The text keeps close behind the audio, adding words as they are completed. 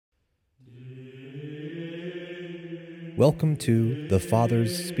Welcome to The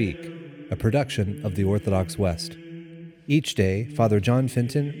Fathers Speak, a production of the Orthodox West. Each day, Father John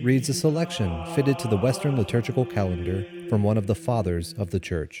Fenton reads a selection fitted to the Western liturgical calendar from one of the Fathers of the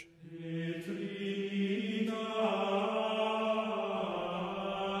Church.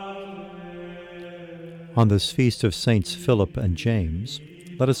 On this feast of Saints Philip and James,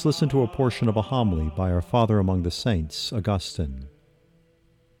 let us listen to a portion of a homily by our Father among the Saints, Augustine.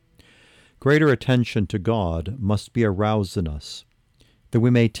 Greater attention to God must be aroused in us, that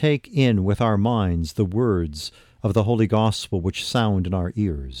we may take in with our minds the words of the Holy Gospel which sound in our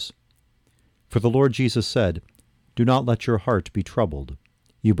ears. For the Lord Jesus said, "Do not let your heart be troubled.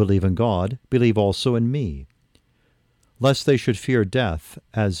 You believe in God, believe also in me." Lest they should fear death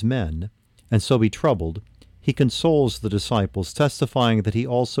as men, and so be troubled, he consoles the disciples, testifying that he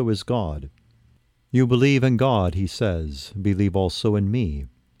also is God. "You believe in God," he says, "believe also in me.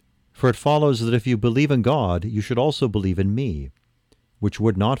 For it follows that if you believe in God, you should also believe in me, which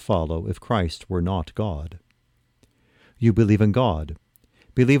would not follow if Christ were not God. You believe in God.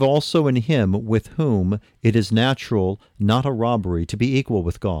 Believe also in him with whom it is natural, not a robbery, to be equal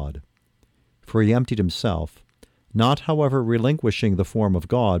with God. For he emptied himself, not however relinquishing the form of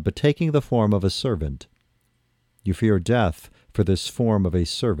God, but taking the form of a servant. You fear death for this form of a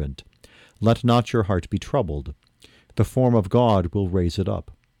servant. Let not your heart be troubled. The form of God will raise it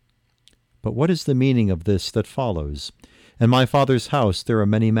up. But what is the meaning of this that follows? In my Father's house there are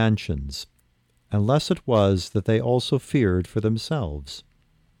many mansions, unless it was that they also feared for themselves.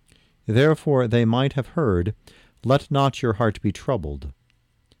 Therefore they might have heard, Let not your heart be troubled.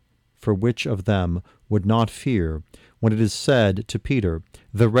 For which of them would not fear, when it is said to Peter,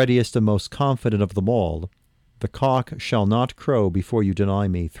 the readiest and most confident of them all, The cock shall not crow before you deny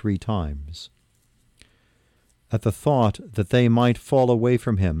me 3 times? At the thought that they might fall away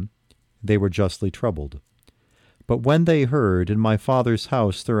from him, they were justly troubled. But when they heard, In my Father's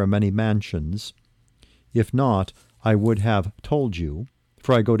house there are many mansions, if not, I would have told you,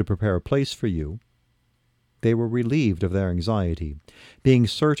 for I go to prepare a place for you, they were relieved of their anxiety, being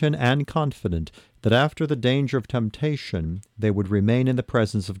certain and confident that after the danger of temptation they would remain in the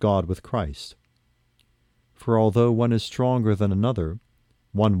presence of God with Christ. For although one is stronger than another,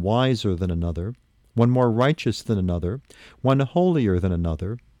 one wiser than another, one more righteous than another, one holier than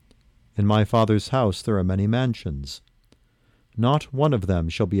another, in my Father's house there are many mansions. Not one of them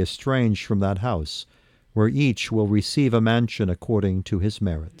shall be estranged from that house, where each will receive a mansion according to his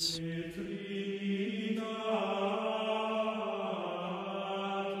merits.